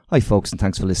Hi folks, and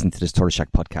thanks for listening to this Tortoise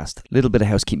Shack podcast. A little bit of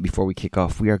housekeeping before we kick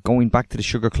off. We are going back to the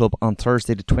Sugar Club on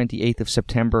Thursday the 28th of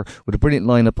September with a brilliant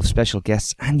lineup of special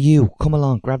guests. And you, come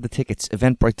along, grab the tickets,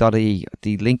 eventbrite.ie.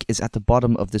 The link is at the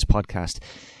bottom of this podcast.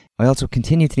 I also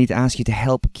continue to need to ask you to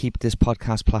help keep this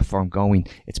podcast platform going.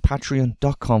 It's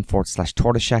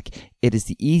patreon.com/tortoiseshack. It is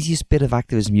the easiest bit of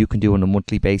activism you can do on a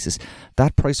monthly basis.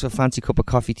 That price of a fancy cup of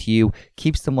coffee to you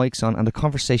keeps the mics on and the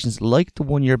conversations like the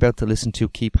one you're about to listen to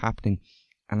keep happening.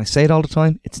 And I say it all the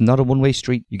time, it's not a one-way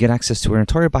street. You get access to our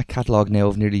entire back catalogue now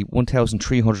of nearly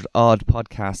 1,300 odd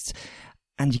podcasts,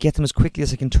 and you get them as quickly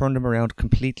as I can turn them around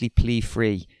completely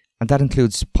plea-free. And that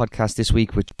includes podcasts this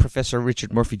week, which Professor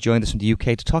Richard Murphy joined us from the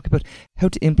UK to talk about how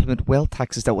to implement wealth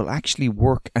taxes that will actually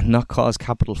work and not cause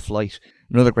capital flight.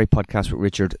 Another great podcast with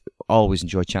Richard. Always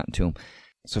enjoy chatting to him.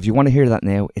 So if you want to hear that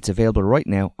now, it's available right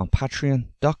now on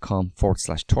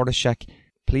patreon.com/tortoiseshack.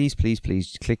 Please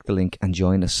click the link and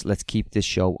join us. Let's keep this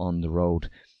show on the road.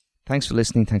 Thanks for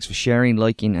listening. Thanks for sharing,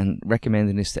 liking, and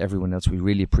recommending this to everyone else. We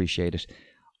really appreciate it.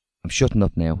 I'm shutting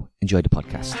up now. Enjoy the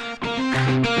podcast.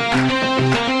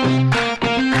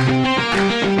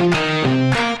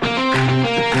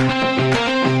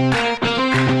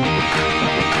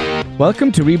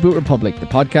 Welcome to Reboot Republic, the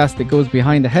podcast that goes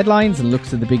behind the headlines and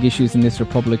looks at the big issues in this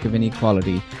republic of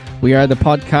inequality. We are the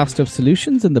podcast of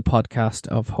solutions and the podcast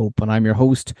of hope. And I'm your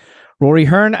host, Rory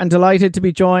Hearn, and delighted to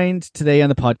be joined today on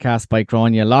the podcast by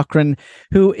Grania Loughran,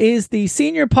 who is the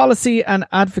Senior Policy and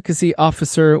Advocacy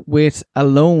Officer with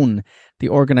Alone, the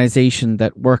organisation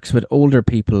that works with older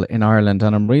people in Ireland.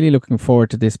 And I'm really looking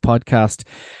forward to this podcast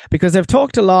because I've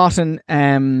talked a lot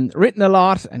and written a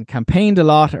lot and campaigned a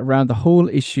lot around the whole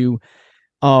issue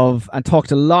of, and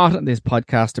talked a lot on this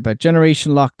podcast about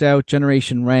generation locked out,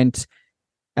 generation rent,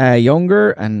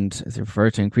 younger and, as I refer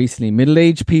to, increasingly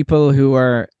middle-aged people who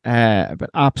are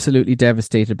absolutely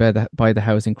devastated by the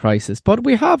housing crisis. But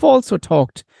we have also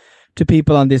talked to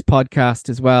people on this podcast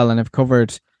as well, and have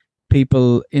covered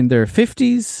people in their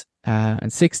 50s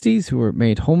and 60s who were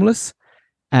made homeless.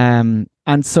 And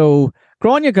so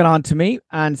Grania got on to me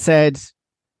and said,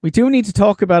 we do need to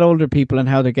talk about older people and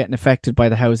how they're getting affected by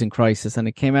the housing crisis. And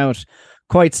it came out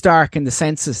quite stark in the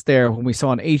census there when we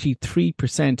saw an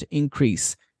 83%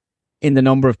 increase in the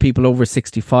number of people over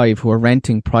 65 who are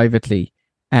renting privately.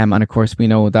 And of course, we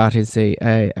know that is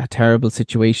a terrible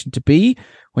situation to be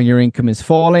when your income is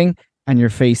falling and you're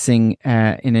facing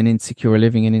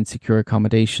living in insecure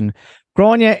accommodation.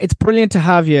 Grania, it's brilliant to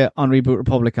have you on Reboot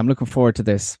Republic. I'm looking forward to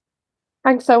this.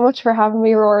 Thanks so much for having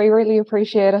me, Rory. Really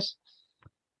appreciate it.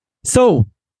 So,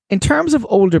 in terms of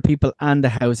older people and the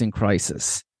housing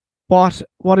crisis, what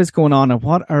is going on and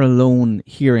what are Alone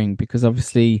hearing? Because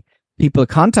obviously people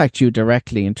contact you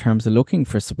directly in terms of looking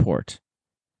for support.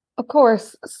 Of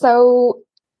course. So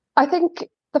I think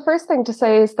the first thing to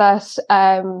say is that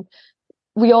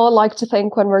we all like to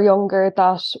think when we're younger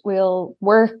that we'll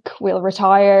work, we'll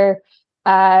retire,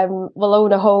 we'll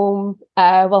own a home,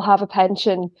 we'll have a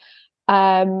pension.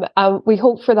 And we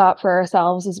hope for that for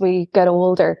ourselves as we get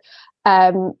older.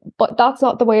 But that's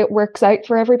not the way it works out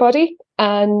for everybody.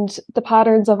 And the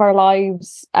patterns of our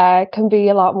lives can be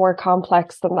a lot more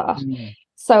complex than that. Mm.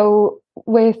 So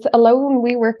with Alone,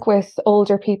 we work with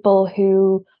older people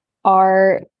who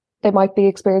they might be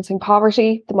experiencing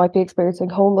poverty, they might be experiencing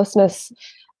homelessness.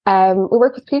 We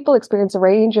work with people experiencing a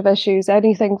range of issues,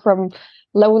 anything from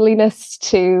loneliness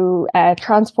to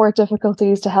transport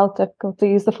difficulties to health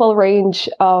difficulties, the full range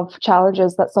of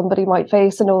challenges that somebody might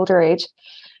face in older age.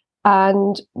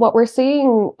 And what we're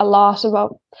seeing a lot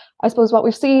about, I suppose, what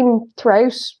we've seen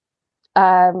throughout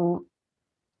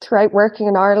working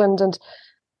in Ireland, and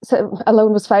so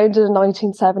Alone was founded in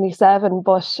 1977,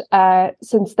 but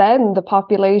since then the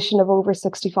population of over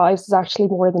 65s has actually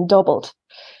more than doubled.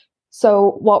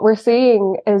 So what we're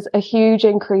seeing is a huge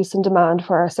increase in demand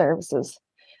for our services.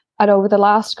 And over the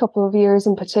last couple of years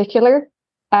in particular,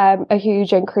 a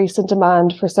huge increase in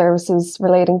demand for services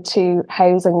relating to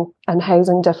housing and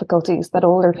housing difficulties that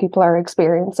older people are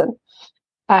experiencing.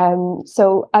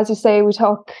 So as you say, we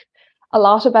talk a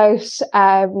lot about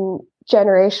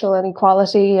generational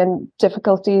inequality and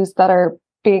difficulties that are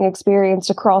being experienced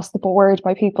across the board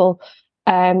by people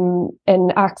in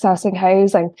accessing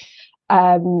housing.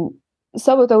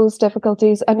 Some of those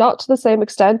difficulties are not to the same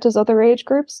extent as other age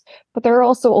groups, but there are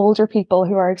also older people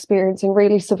who are experiencing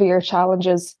really severe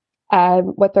challenges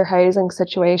with their housing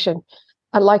situation.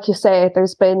 And like you say,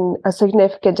 there's been a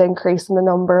significant increase in the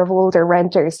number of older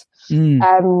renters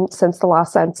since the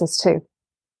last census too.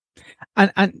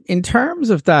 And in terms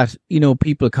of that,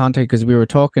 people contact, because we were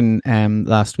talking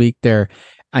last week there,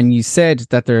 and you said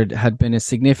that there had been a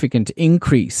significant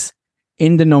increase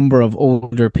in the number of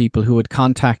older people who had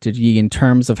contacted you in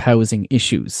terms of housing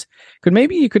issues.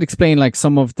 Maybe you could explain like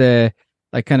some of the,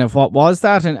 like kind of what was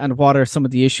that and what are some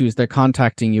of the issues they're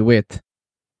contacting you with?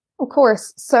 Of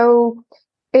course. So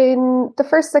in the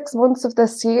first 6 months of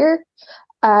this year,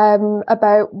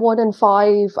 about 1 in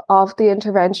 5 of the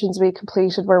interventions we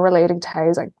completed were relating to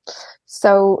housing.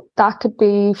 So that could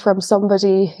be from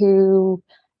somebody who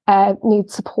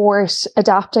needs support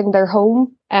adapting their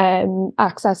home,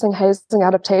 accessing housing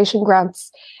adaptation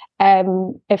grants.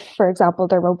 If, for example,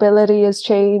 their mobility is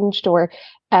changed, or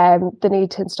the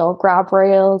need to install grab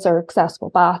rails or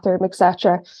accessible bathroom,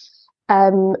 etc.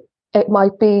 It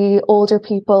might be older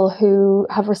people who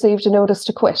have received a notice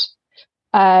to quit.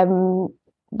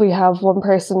 We have one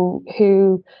person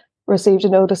who received a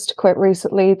notice to quit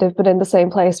recently. They've been in the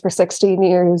same place for 16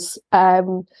 years.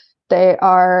 They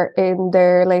are in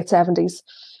their late 70s,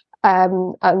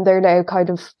 and they're now kind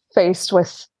of faced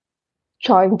with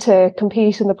trying to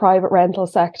compete in the private rental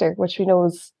sector, which we know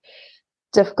is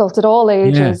difficult at all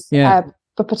ages.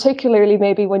 But particularly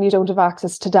maybe when you don't have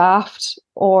access to Daft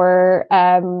or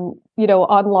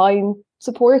online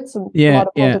supports, and a lot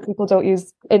of older people don't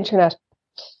use internet.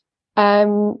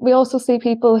 We also see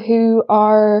people who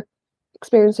are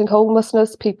experiencing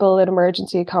homelessness, people in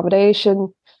emergency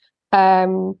accommodation,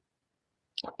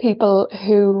 people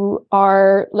who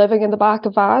are living in the back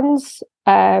of vans,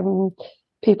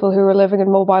 people who are living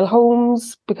in mobile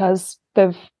homes because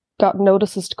they've gotten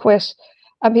notices to quit,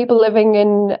 and people living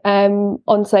in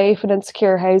unsafe and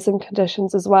insecure housing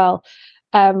conditions as well.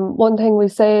 One thing we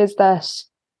say is that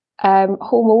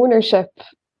home ownership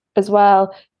as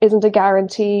well isn't a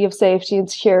guarantee of safety and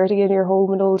security in your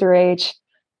home in older age.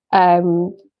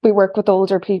 We work with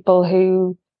older people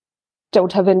who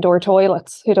don't have indoor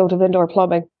toilets, who don't have indoor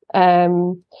plumbing,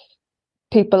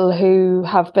 people who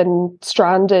have been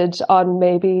stranded on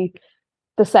maybe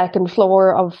the second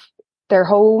floor of their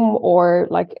home, or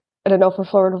like in an upper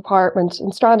floor apartment,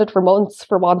 and stranded for months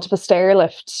for want of a stair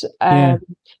lift to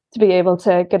be able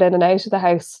to get in and out of the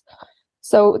house.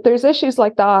 So there's issues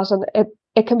like that, and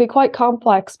it can be quite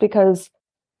complex because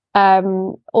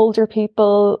older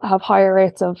people have higher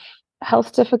rates of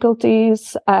health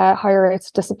difficulties, higher rates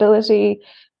of disability,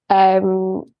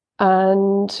 and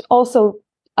also,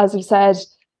 as you said,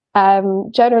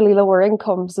 generally lower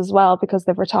incomes as well because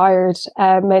they've retired.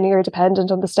 Many are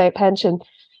dependent on the state pension.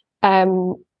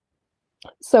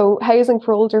 So housing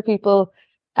for older people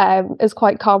is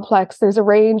quite complex. There's a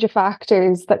range of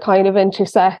factors that kind of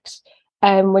intersect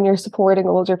when you're supporting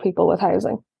older people with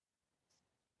housing.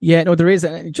 Yeah, no, there is.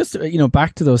 Just,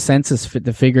 back to those census,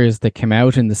 the figures that came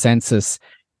out in the census,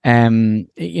 I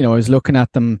was looking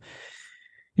at them,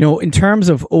 in terms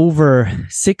of over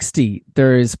 60,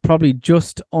 there's probably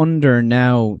just under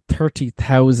now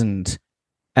 30,000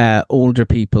 older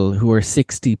people who are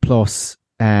 60 plus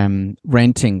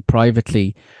renting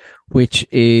privately, which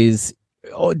is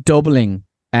doubling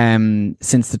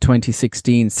since the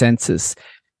 2016 census.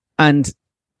 And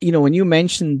when you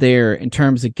mentioned there in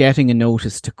terms of getting a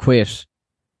notice to quit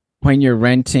when you're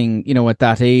renting, at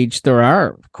that age, there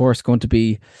are, of course, going to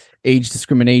be age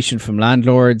discrimination from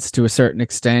landlords to a certain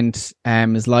extent,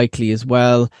 is likely as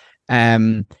well.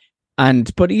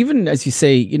 But even as you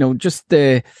say, just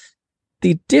the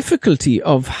difficulty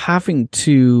of having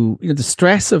to, the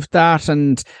stress of that.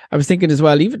 And I was thinking as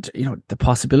well, even, the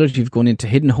possibility of going into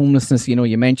hidden homelessness,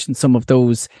 you mentioned some of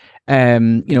those,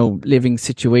 living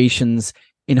situations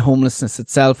in homelessness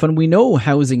itself. And we know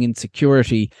housing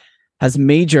insecurity has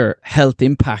major health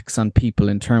impacts on people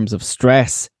in terms of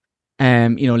stress,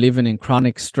 living in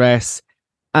chronic stress.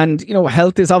 And,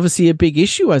 health is obviously a big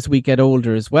issue as we get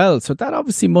older as well. So that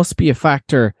obviously must be a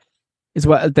factor as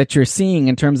well that you're seeing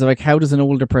in terms of like, how does an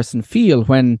older person feel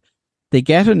when they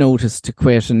get a notice to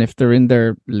quit? And if they're in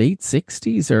their late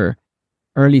 60s or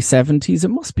early 70s, it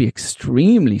must be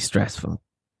extremely stressful.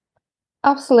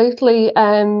 Absolutely.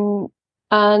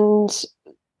 And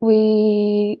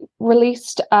we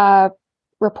released a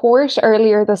report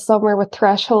earlier this summer with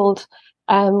Threshold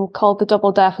called The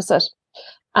Double Deficit.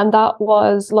 And that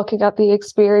was looking at the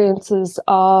experiences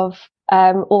of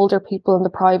older people in the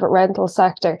private rental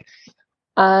sector.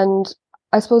 And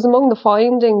I suppose among the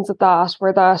findings of that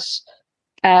were that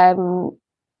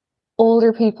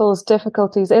older people's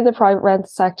difficulties in the private rental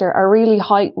sector are really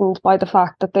heightened by the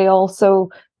fact that they also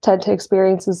tend to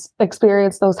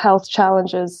experience those health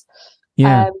challenges.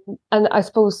 And I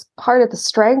suppose part of the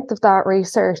strength of that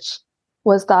research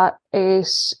was that it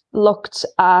looked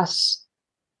at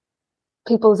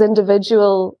people's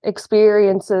individual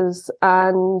experiences,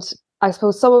 and I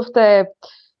suppose some of the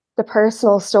the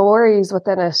personal stories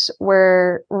within it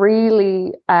were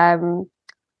really,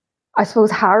 I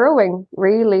suppose, harrowing,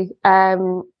 really.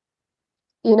 Some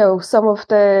of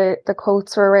the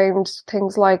quotes were around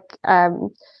things like,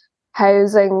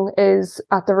 housing is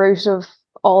at the root of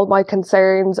all my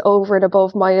concerns over and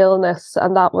above my illness.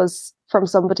 And that was from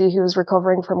somebody who was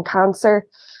recovering from cancer.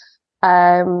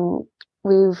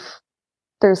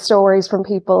 There's stories from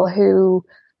people who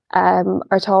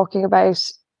are talking about,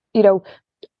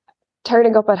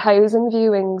 turning up at housing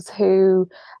viewings, who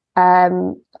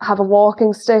have a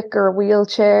walking stick or a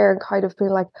wheelchair, and kind of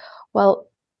being like, well,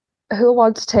 who'll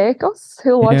want to take us?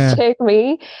 Who'll want to take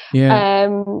me? Yeah.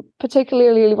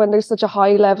 Particularly when there's such a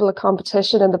high level of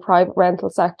competition in the private rental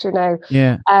sector now.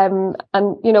 Yeah. And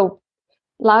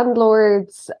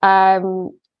landlords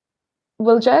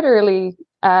will generally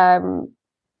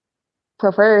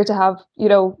prefer to have,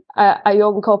 a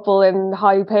young couple in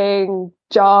high paying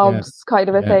jobs, kind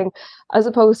of a thing, as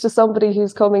opposed to somebody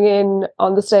who's coming in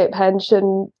on the state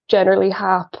pension, generally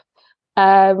HAP,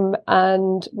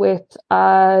 and with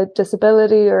a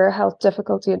disability or a health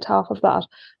difficulty on top of that.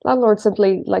 Landlords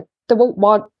simply, they won't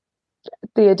want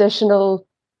the additional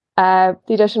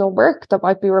work that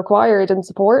might be required in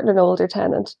supporting an older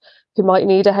tenant who might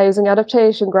need a housing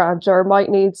adaptation grant or might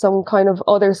need some kind of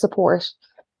other support.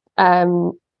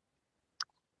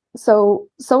 So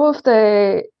some of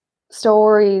the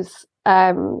stories,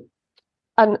 and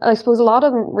I suppose a lot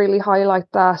of them really highlight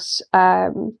that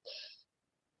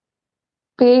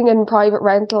being in private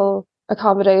rental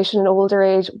accommodation in older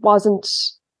age wasn't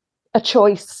a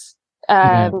choice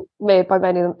made by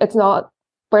many of them. It's not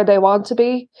where they want to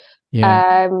be.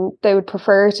 They would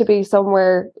prefer to be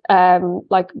somewhere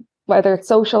like whether it's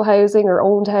social housing or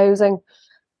owned housing.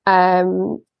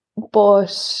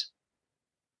 But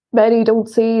many don't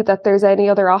see that there's any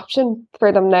other option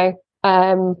for them now,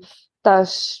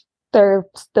 that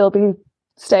they'll be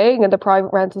staying in the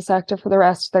private rental sector for the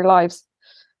rest of their lives.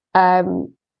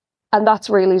 And that's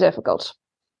really difficult.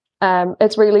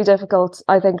 It's really difficult,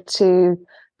 I think, to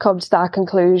come to that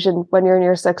conclusion when you're in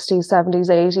your 60s, 70s,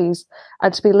 80s,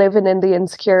 and to be living in the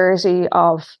insecurity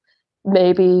of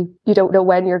maybe you don't know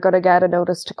when you're going to get a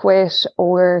notice to quit,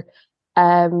 or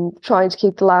trying to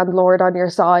keep the landlord on your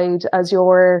side as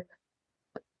you're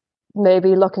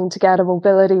maybe looking to get a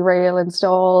mobility rail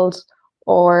installed,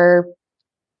 or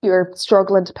you're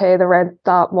struggling to pay the rent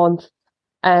that month.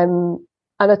 And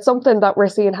it's something that we're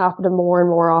seeing happening more and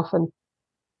more often.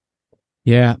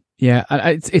 Yeah.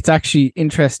 It's actually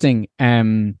interesting.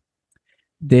 For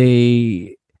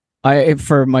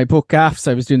my book Gaffs,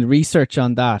 I was doing the research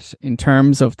on that in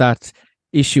terms of that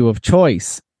issue of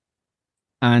choice.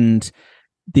 And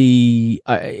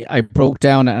I broke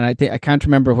down, and I can't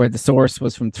remember where the source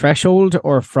was, from Threshold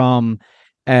or from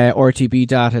RTB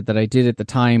data that I did at the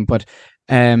time, but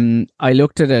I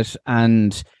looked at it,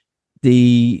 and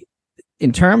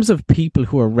in terms of people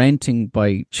who are renting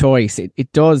by choice,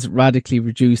 it does radically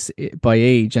reduce by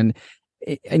age. And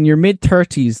in your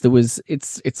mid-30s,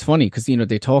 it's funny because,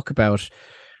 they talk about,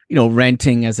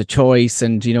 renting as a choice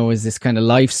and, as this kind of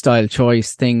lifestyle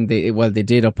choice thing. They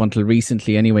did up until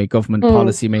recently anyway, government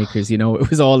policymakers, it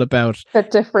was all about... A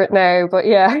bit different now, but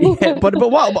yeah.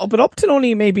 But up till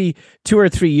only maybe 2 or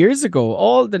 3 years ago,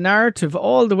 all the narrative,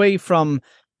 all the way from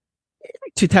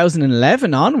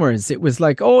 2011 onwards, it was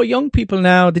like, oh, young people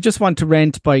now, they just want to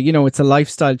rent by, it's a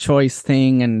lifestyle choice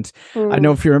thing. And I don't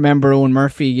know if you remember Owen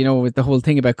Murphy, with the whole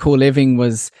thing about co-living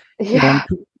was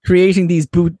creating these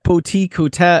boutique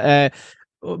hotel,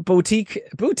 boutique.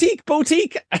 I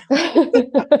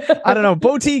don't know,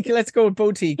 boutique. Let's go with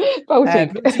boutique.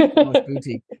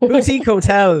 Boutique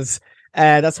hotels.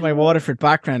 That's my Waterford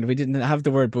background. We didn't have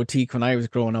the word boutique when I was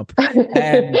growing up.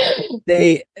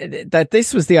 That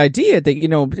this was the idea that,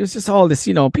 it was just all this,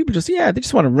 people just, they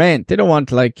just want to rent. They don't want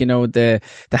the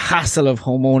hassle of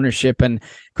home ownership, and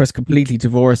of course, completely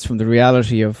divorced from the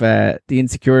reality of the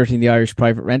insecurity in the Irish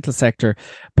private rental sector.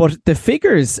 But the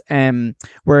figures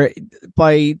were,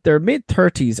 by their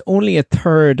mid-30s, only a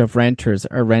third of renters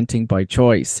are renting by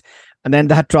choice. And then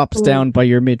that drops down by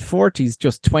your mid-40s,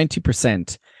 just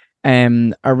 20%.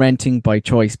 Are renting by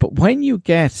choice. But when you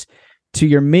get to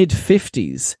your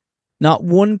mid-50s, not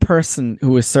one person who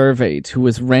was surveyed who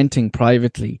was renting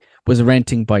privately was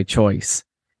renting by choice.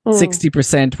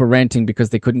 60% were renting because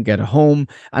they couldn't get a home,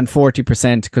 and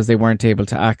 40% because they weren't able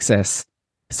to access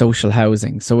social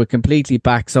housing. So it completely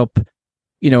backs up,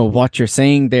 what you're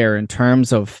saying there in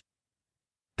terms of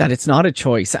that it's not a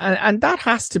choice. And that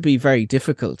has to be very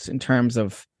difficult in terms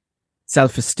of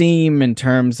self-esteem, in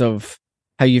terms of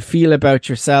how you feel about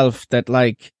yourself, that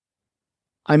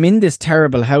I'm in this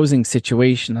terrible housing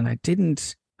situation and I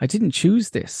didn't I didn't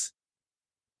choose this.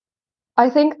 I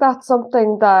think that's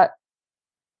something that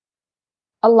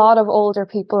a lot of older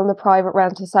people in the private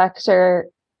rental sector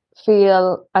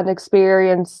feel and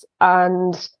experience,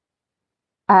 and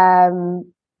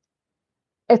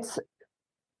it's,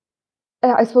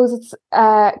 I suppose it's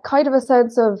kind of a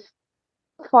sense of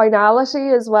finality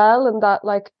as well, and that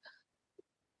like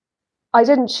I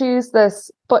didn't choose this,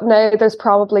 but now there's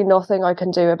probably nothing I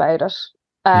can do about it.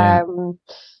 Yeah.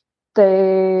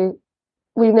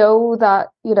 We know that,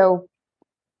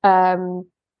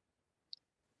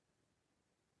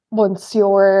 once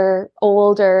you're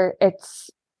older, it's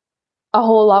a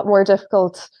whole lot more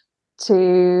difficult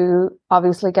to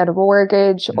obviously get a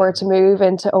mortgage or to move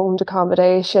into owned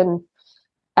accommodation.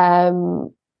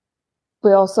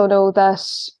 We also know that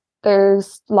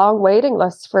there's long waiting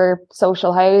lists for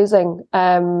social housing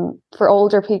for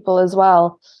older people as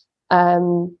well.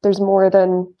 There's more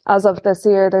than, as of this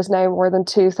year, there's now more than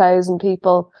 2,000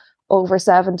 people over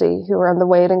 70 who are on the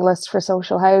waiting list for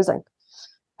social housing,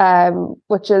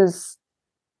 which is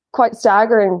quite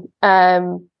staggering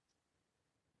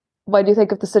when you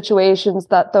think of the situations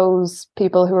that those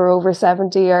people who are over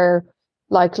 70 are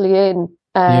likely in.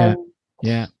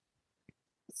 Yeah.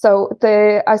 So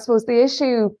I suppose the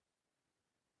issue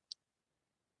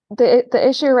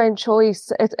around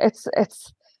choice,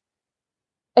 it's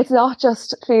not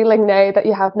just feeling now that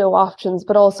you have no options,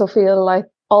 but also feel like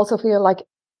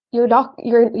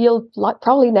you'll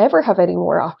probably never have any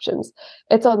more options.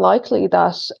 It's unlikely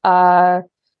that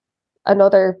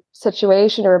another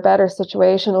situation or a better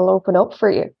situation will open up for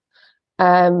you.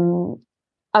 And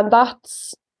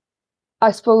that's,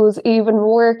 I suppose, even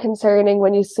more concerning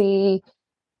when you see,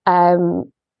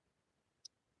 looking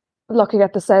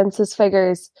at the census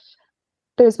figures,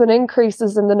 there's been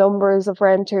increases in the numbers of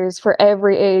renters for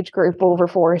every age group over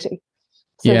 40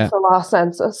 since the last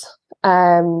census.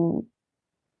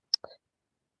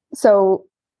 So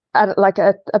at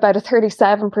about a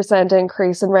 37%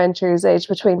 increase in renters aged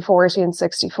between 40 and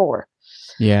 64.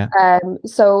 Yeah.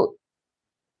 So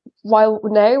while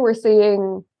now we're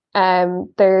seeing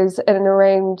there's in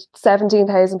around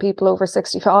 17,000 people over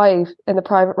 65 in the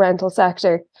private rental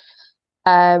sector,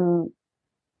 we'll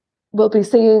be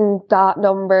seeing that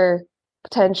number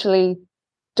potentially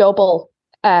double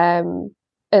in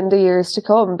the years to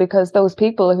come, because those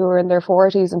people who are in their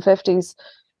 40s and 50s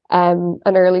and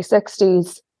early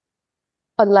 60s,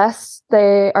 unless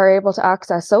they are able to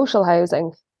access social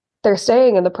housing, they're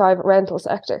staying in the private rental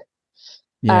sector.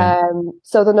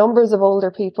 So the numbers of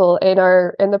older people in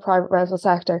the private rental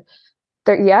sector,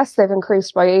 they've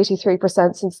increased by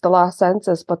 83% since the last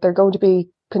census, but they're going to be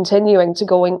continuing to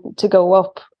go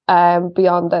up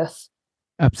beyond this.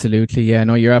 Absolutely. Yeah,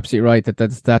 no, you're absolutely right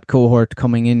that's that cohort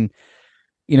coming in,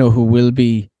 who will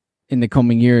be in the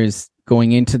coming years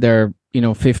going into their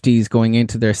 50s, going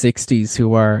into their 60s,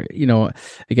 who are,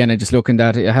 again, I just looking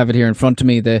at it, I have it here in front of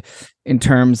me, in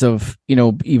terms of,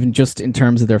 even just in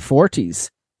terms of their 40s,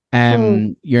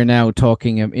 you're now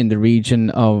talking in the region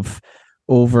of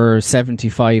over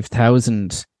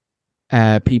 75,000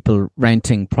 people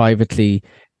renting privately,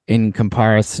 in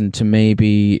comparison to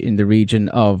maybe in the region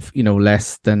of,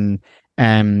 less than,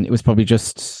 it was probably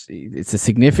it's a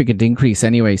significant increase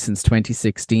anyway since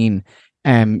 2016.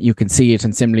 You can see it,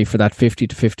 and similarly for that 50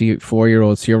 to 54 year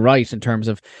olds. So you're right in terms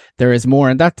of there is more,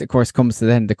 and that of course comes to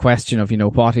then the question of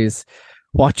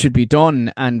what should be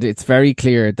done, and it's very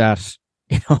clear that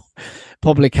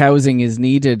public housing is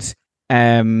needed,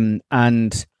 and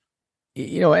and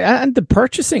the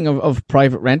purchasing of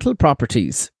private rental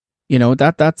properties, it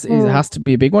has to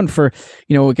be a big one for,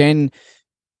 again,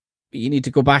 you need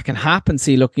to go back in HAP and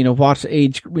see, look, what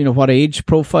age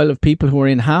profile of people who are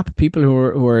in HAP, people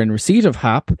who are in receipt of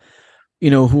HAP,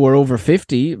 who are over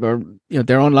 50, or,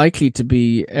 they're unlikely to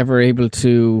be ever able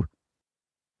to,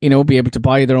 be able to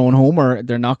buy their own home, or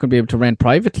they're not going to be able to rent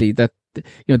privately, that,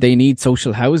 they need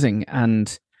social housing.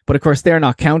 But of course, they're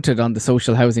not counted on the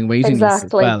social housing waiting list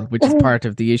as well, which is part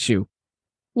of the issue.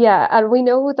 Yeah, and we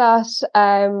know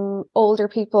that older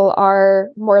people are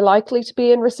more likely to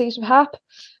be in receipt of HAP.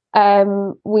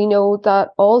 We know that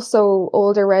also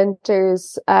older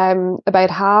renters, about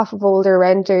half of older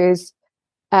renters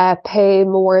pay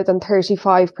more than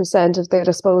 35% of their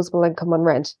disposable income on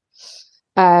rent.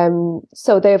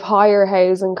 So they have higher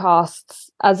housing costs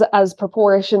as a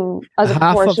proportion of their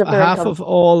half income. Of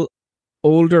all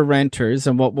older renters,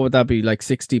 and what would that be, like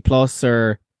 60 plus,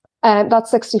 or that's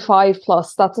 65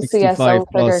 plus. That's a 65 CSO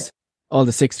plus figure. All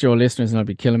the 60-year-old listeners will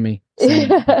be killing me.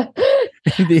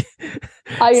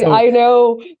 I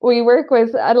know we work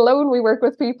with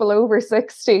people over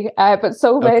 60, but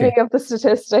so many of the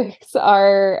statistics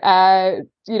are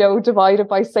divided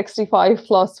by 65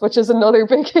 plus, which is another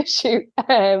big issue.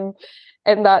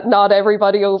 In that not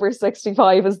everybody over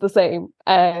 65 is the same.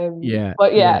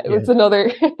 It's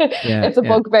another it's a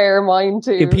bugbear of mine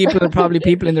too. People in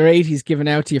their 80s giving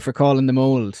out to you for calling them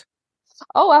old.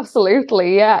 Oh,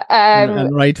 absolutely, yeah.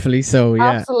 And rightfully so, yeah.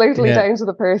 Absolutely down to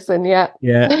the person, yeah.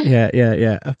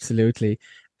 Yeah, absolutely.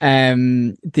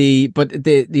 You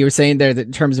were saying there that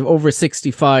in terms of over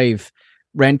 65,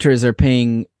 renters are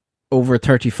paying over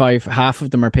 35, half of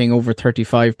them are paying over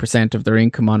 35% of their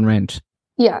income on rent.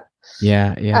 Yeah.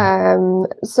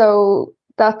 So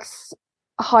that's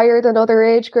higher than other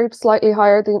age groups, slightly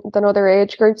higher than other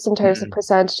age groups in terms of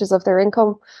percentages of their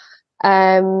income.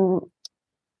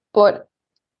 But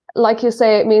like you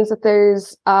say, it means that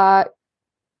there's a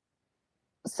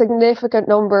significant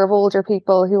number of older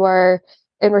people who are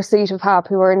in receipt of HAP,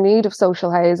 who are in need of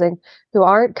social housing, who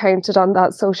aren't counted on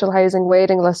that social housing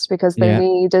waiting list because their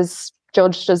need is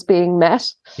judged as being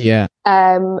met. Yeah.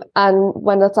 And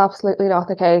when that's absolutely not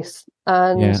the case.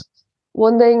 And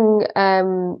one thing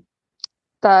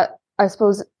that I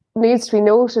suppose needs to be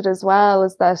noted as well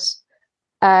is that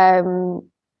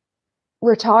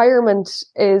retirement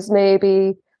is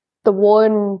maybe the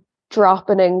one drop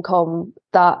in income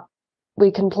that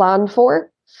we can plan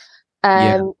for.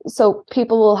 So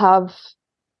people will have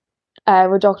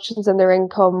reductions in their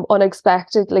income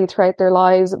unexpectedly throughout their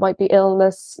lives. It might be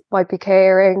illness, might be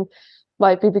caring,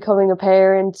 might be becoming a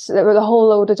parent, a whole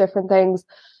load of different things.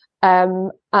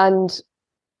 And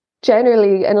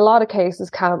generally, in a lot of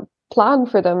cases, can't plan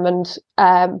for them.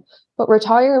 But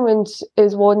retirement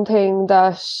is one thing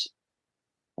that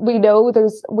we know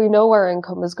our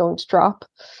income is going to drop.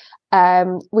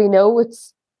 We know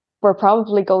we're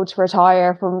probably going to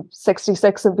retire from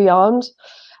 66 and beyond.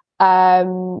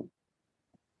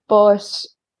 But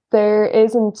there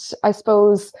isn't, I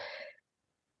suppose,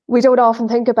 we don't often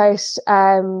think about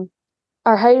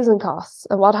our housing costs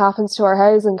and what happens to our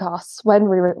housing costs when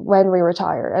we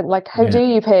retire, and like how do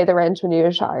you pay the rent when you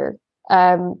retire?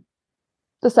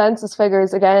 The census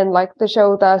figures again, like they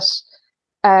show that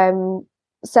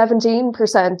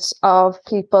 17% of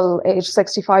people aged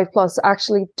 65 plus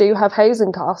actually do have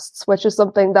housing costs, which is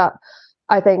something that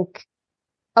I think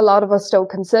a lot of us don't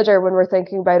consider when we're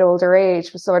thinking about older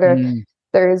age. Sort of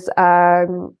there's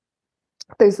the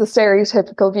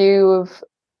stereotypical view of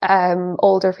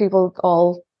older people,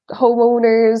 all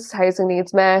homeowners, housing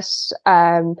needs met,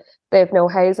 they have no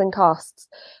housing costs.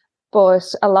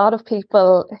 But a lot of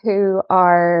people who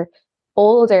are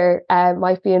older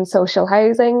might be in social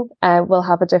housing and will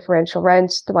have a differential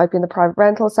rent. They might be in the private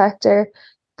rental sector.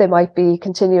 They might be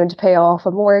continuing to pay off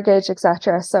a mortgage,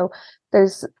 etc. So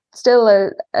there's still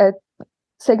a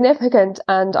significant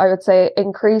and I would say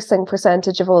increasing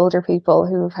percentage of older people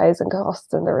who have housing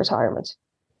costs in their retirement.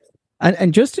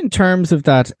 And just in terms of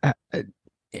that,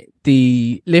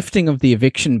 the lifting of the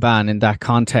eviction ban in that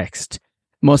context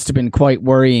must have been quite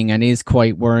worrying and is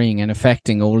quite worrying and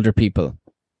affecting older people.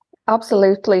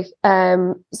 Absolutely.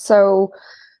 So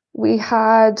we've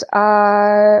had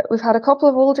a couple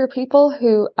of older people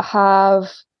who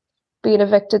have been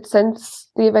evicted since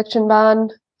the eviction ban,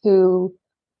 who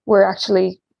were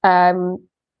actually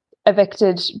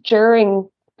evicted during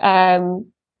the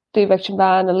eviction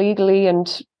ban illegally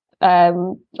and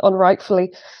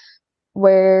unrightfully,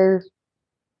 where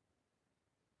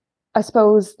I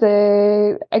suppose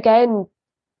a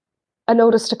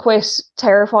notice to quit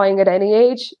terrifying at any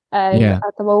age at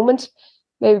the moment,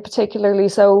 maybe particularly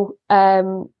so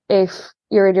if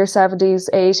you're in your 70s,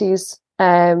 80s,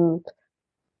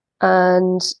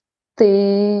 and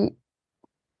the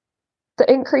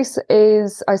increase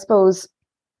is, I suppose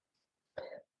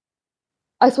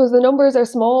the numbers are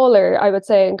smaller, I would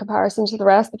say, in comparison to the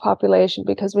rest of the population,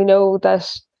 because we know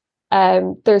that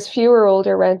there's fewer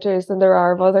older renters than there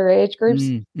are of other age groups,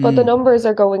 but the numbers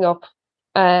are going up.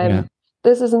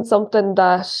 This isn't something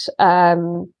that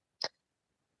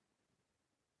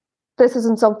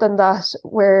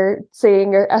we're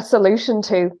seeing a solution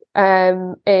to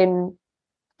in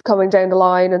coming down the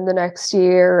line in the next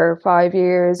year or 5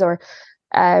 years, or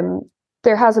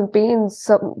there hasn't been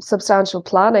some substantial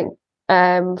planning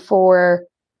for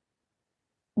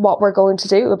what we're going to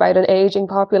do about an aging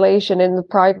population in the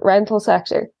private rental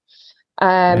sector.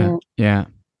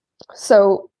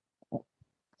 So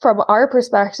from our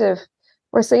perspective,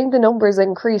 we're seeing the numbers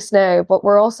increase now, but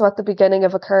we're also at the beginning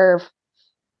of a curve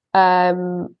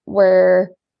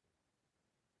where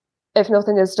if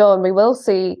nothing is done, we will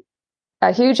see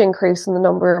a huge increase in the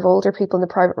number of older people in the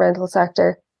private rental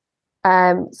sector.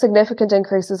 Significant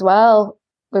increase as well,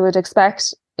 we would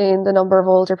expect, in the number of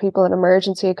older people in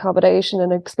emergency accommodation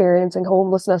and experiencing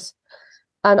homelessness.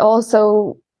 And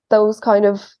also those kind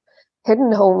of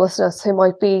hidden homelessness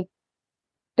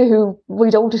who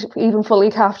we don't even fully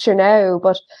capture now,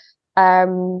 but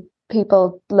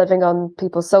people living on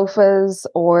people's sofas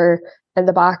or in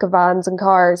the back of vans and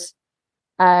cars.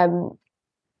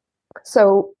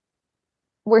 So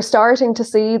we're starting to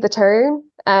see the turn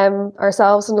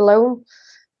ourselves and alone.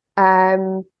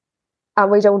 And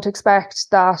we don't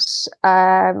expect that,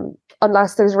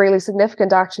 unless there's really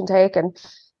significant action taken,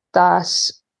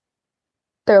 that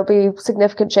there'll be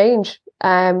significant change.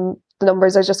 The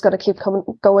numbers are just going to keep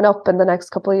going up in the next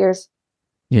couple of years.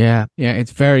 Yeah,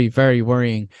 it's very, very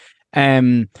worrying.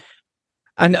 And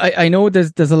I know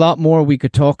there's a lot more we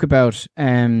could talk about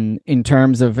in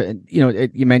terms of,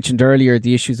 you mentioned earlier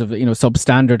the issues of,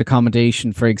 substandard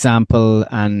accommodation, for example,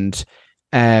 and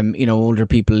older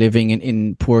people living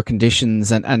in poor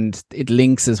conditions, and it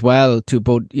links as well to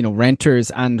both,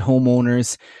 renters and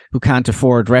homeowners who can't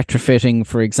afford retrofitting,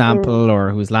 for example,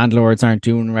 or whose landlords aren't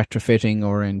doing retrofitting,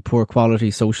 or in poor quality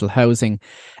social housing.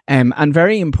 And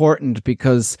very important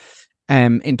because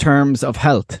in terms of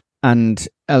health and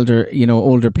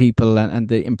older people, and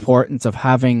the importance of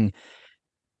having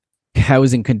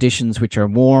housing conditions which are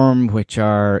warm, which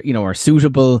are, are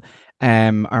suitable,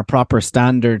 are proper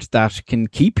standards that can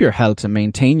keep your health and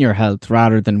maintain your health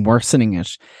rather than worsening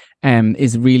it,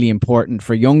 is really important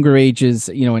for younger ages,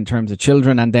 in terms of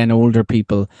children, and then older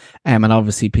people, and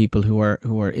obviously people who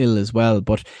are ill as well.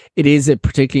 But it is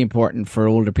particularly important for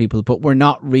older people. But we're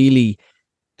not really,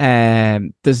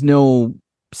 there's no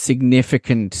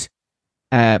significant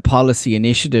policy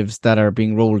initiatives that are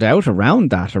being rolled out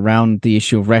around the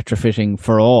issue of retrofitting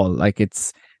for all. Like,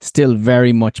 it's still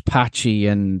very much patchy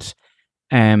and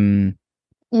and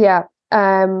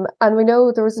we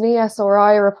know there was an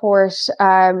ESRI report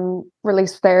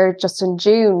released there just in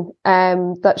June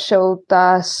that showed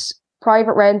that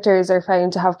private renters are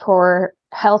found to have poor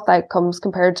health outcomes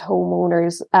compared to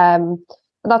homeowners, and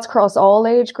that's across all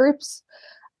age groups.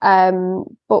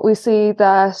 But we see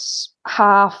that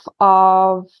half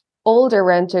of older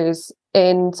renters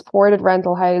in supported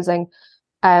rental housing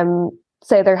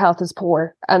say their health is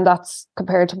poor, and that's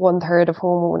compared to 1/3 of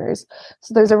homeowners.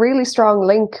 So there's a really strong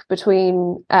link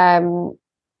between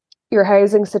your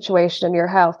housing situation and your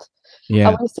health. Yeah.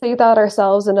 And we see that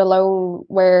ourselves in Alone,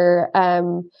 where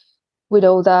we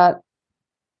know that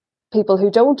people who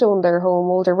don't own their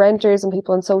home, older renters and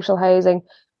people in social housing,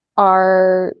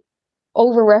 are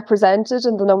overrepresented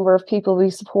in the number of people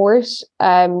we support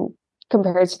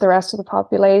compared to the rest of the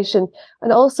population,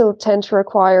 and also tend to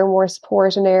require more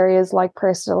support in areas like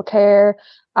personal care,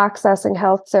 accessing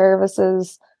health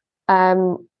services.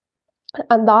 And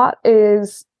that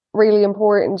is really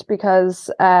important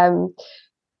because as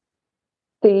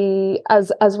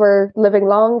we're living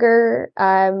longer,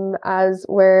 as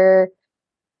we're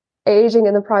aging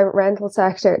in the private rental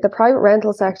sector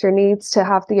needs to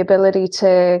have the ability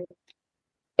to,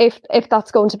 if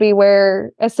that's going to be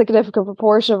where a significant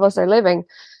proportion of us are living,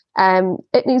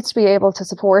 it needs to be able to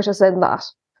support us in that,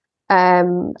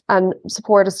 and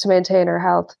support us to maintain our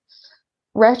health.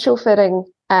 Retrofitting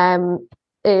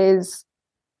is,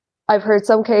 I've heard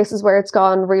some cases where it's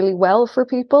gone really well for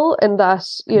people, in that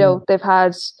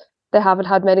they haven't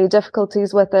had many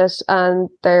difficulties with it and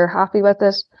they're happy with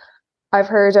it. I've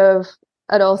heard of,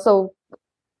 and also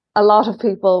a lot of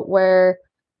people, where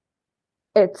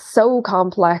it's so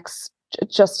complex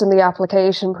just in the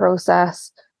application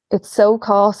process. It's so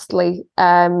costly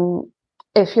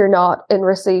if you're not in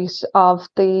receipt of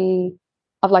the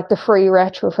free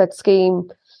retrofit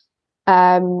scheme.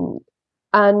 And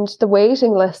the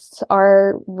waiting lists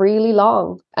are really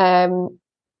long.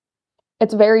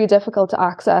 It's very difficult to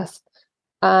access.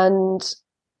 And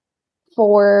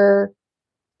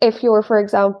if you're, for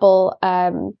example,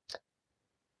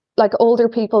 older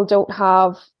people don't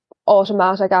have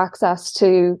automatic access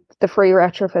to the free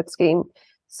retrofit scheme,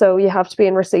 so you have to be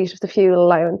in receipt of the fuel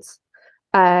allowance.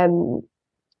 And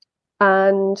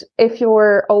if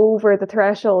you're over the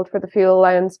threshold for the fuel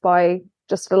allowance by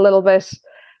just a little bit,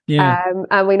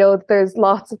 and we know that there's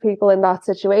lots of people in that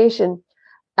situation,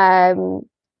 you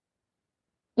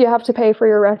have to pay for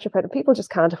your retrofit, and people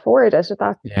just can't afford it.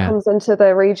 That comes into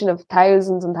the region of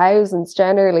thousands and thousands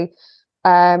generally.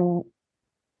 And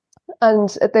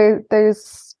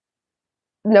there's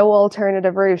no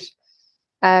alternative route.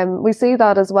 We see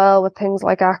that as well with things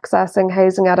like accessing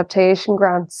housing adaptation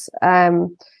grants,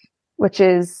 which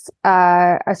is,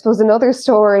 I suppose, another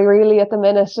story really at the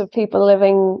minute of people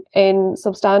living in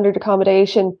substandard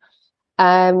accommodation.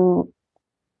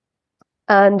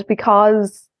 And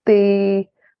because the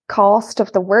cost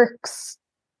of the works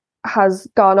has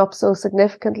gone up so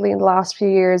significantly in the last few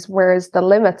years, whereas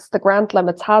the grant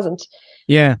limits hasn't.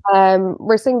 Yeah.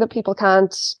 We're seeing that people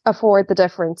can't afford the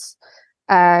difference.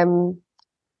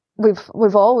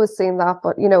 We've always seen that,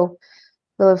 but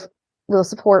we'll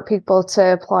support people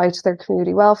to apply to their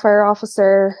community welfare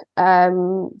officer,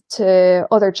 to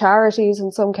other charities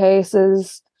in some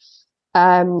cases.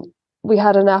 We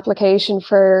had an application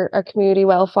for a community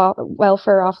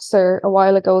welfare officer a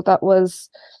while ago that was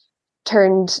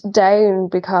turned down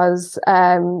because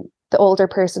the older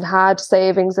person had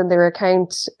savings in their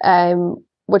account,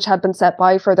 which had been set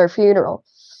by for their funeral.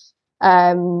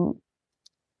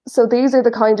 So these are the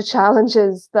kind of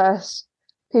challenges that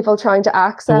people trying to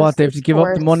access. So what, they have to give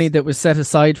up the money that was set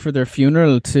aside for their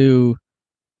funeral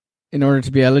in order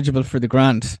to be eligible for the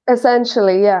grant?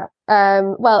 Essentially, yeah.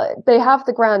 Well, they have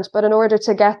the grant, but in order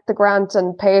to get the grant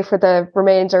and pay for the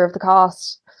remainder of the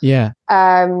cost,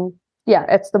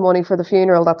 it's the money for the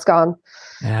funeral that's gone.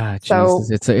 Yeah,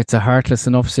 Jesus, so, it's a heartless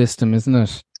enough system, isn't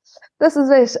it? This is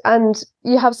it. And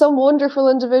you have some wonderful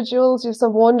individuals, you have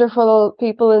some wonderful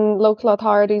people in local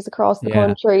authorities across the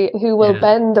country who will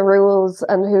bend the rules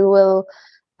and who will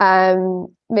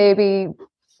maybe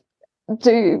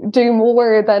do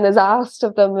more than is asked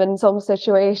of them in some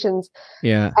situations.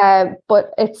 But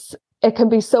it can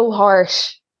be so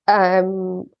harsh,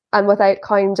 and without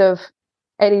kind of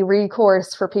any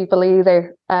recourse for people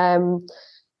either,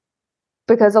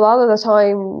 because a lot of the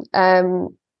time,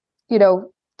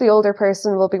 the older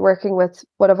person will be working with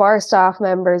one of our staff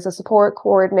members, a support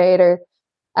coordinator,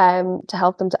 to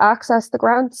help them to access the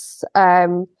grants.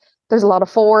 There's a lot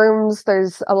of forms,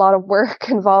 there's a lot of work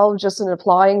involved just in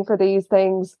applying for these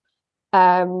things.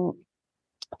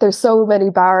 There's so many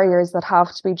barriers that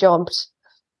have to be jumped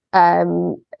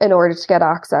in order to get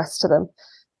access to them.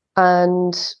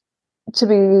 And to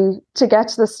get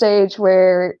to the stage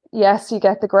where, yes, you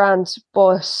get the grant,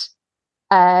 but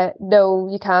no,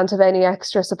 you can't have any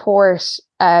extra support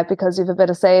because you have a bit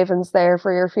of savings there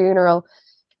for your funeral,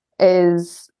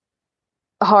 is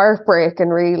heartbreaking,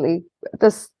 really.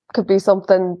 This could be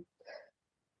something,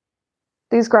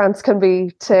 these grants can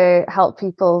be to help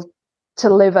people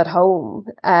to live at home.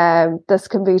 This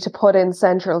can be to put in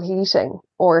central heating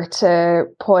or to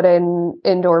put in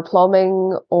indoor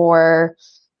plumbing, or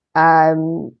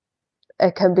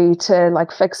it can be to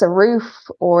fix a roof,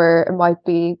 or it might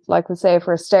be, like we say,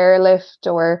 for a stair lift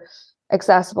or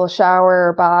accessible shower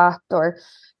or bath, or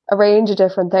a range of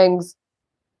different things.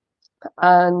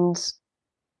 And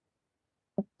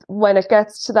when it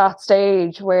gets to that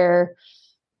stage where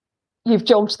you've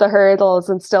jumped the hurdles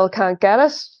and still can't get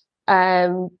it,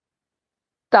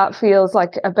 that feels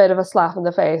like a bit of a slap in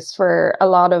the face for a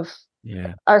lot of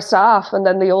our staff, and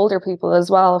then the older people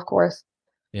as well, of course.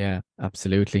 Yeah,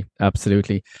 absolutely.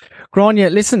 Grania,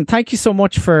 listen, thank you so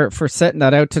much for setting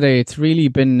that out today. It's really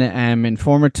been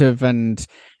informative and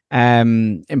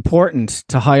important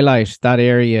to highlight that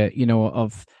area,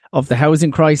 of the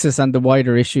housing crisis and the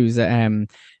wider issues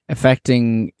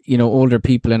affecting, older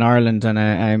people in Ireland. And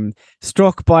I'm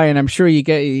struck by, and I'm sure you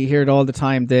hear it all the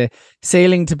time, the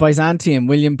Sailing to Byzantium,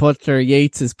 William Butler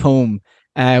Yeats's poem,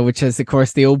 which has, of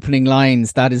course, the opening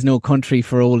lines, "That is no country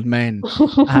for old men."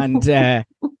 And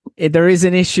there is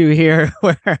an issue here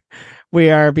where we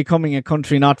are becoming a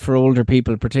country not for older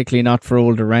people, particularly not for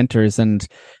older renters and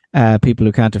people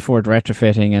who can't afford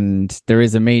retrofitting. And there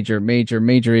is a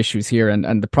major issues here.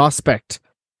 And the prospect,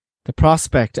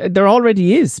 there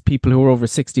already is people who are over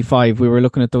 65. We were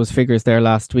looking at those figures there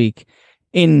last week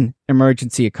in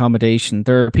emergency accommodation.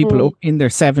 There are people in their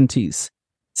 60s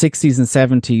and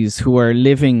 70s who are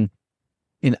living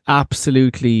in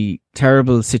absolutely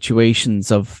terrible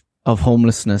situations of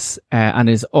homelessness, and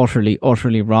is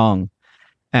utterly wrong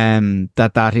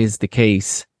that is the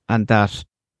case, and that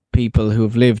people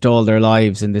who've lived all their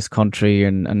lives in this country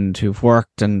and who've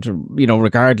worked, and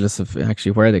regardless of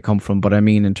actually where they come from, but I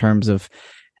mean in terms of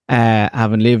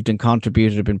having lived and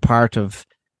contributed, been part of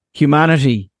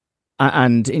humanity,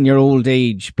 and in your old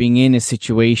age being in a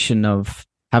situation of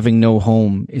having no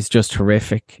home is just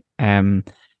horrific and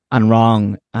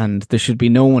wrong. And there should be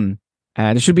no one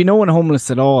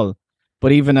homeless at all.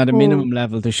 But even at a minimum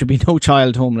level, there should be no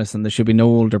child homeless, and there should be no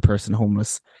older person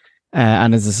homeless.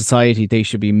 And as a society, they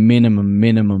should be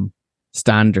minimum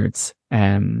standards.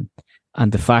 And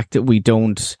the fact that we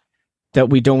don't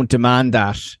demand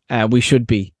that, we should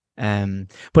be.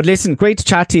 But listen, great to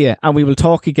chat to you, and we will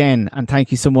talk again. And thank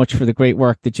you so much for the great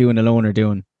work that you and Alone are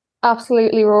doing.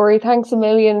 Absolutely, Rory. Thanks a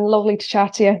million. Lovely to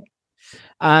chat to you.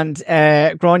 And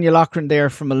Grania Loughran there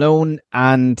from Alone,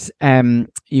 and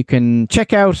you can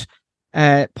check out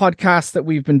podcasts that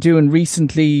we've been doing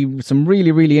recently, some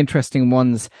really, really interesting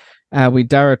ones. We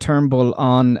Dara Turnbull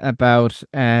on about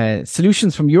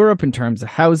solutions from Europe in terms of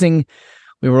housing.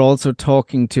 We were also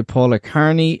talking to Paula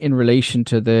Carney in relation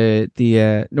to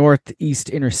the northeast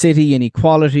inner city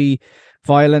inequality,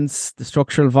 violence, the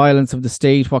structural violence of the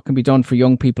state, what can be done for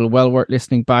young people. Well worth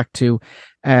listening back to.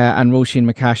 And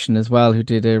Roisin McCashin as well, who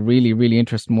did a really, really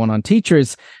interesting one on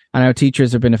teachers and how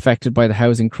teachers have been affected by the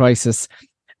housing crisis.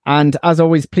 And as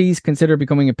always, please consider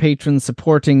becoming a patron,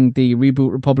 supporting the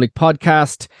Reboot Republic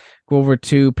podcast. Go over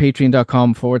to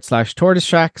patreon.com/Tortoise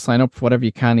Shack. Sign up for whatever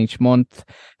you can each month.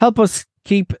 Help us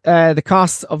keep the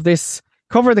costs of this,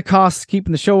 cover the costs,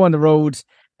 keeping the show on the road.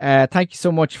 Thank you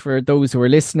so much for those who are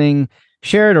listening.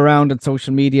 Share it around on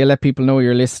social media. Let people know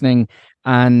you're listening,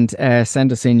 and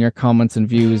send us in your comments and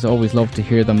views. Always love to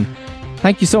hear them.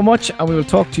 Thank you so much, and we will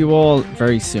talk to you all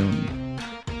very soon.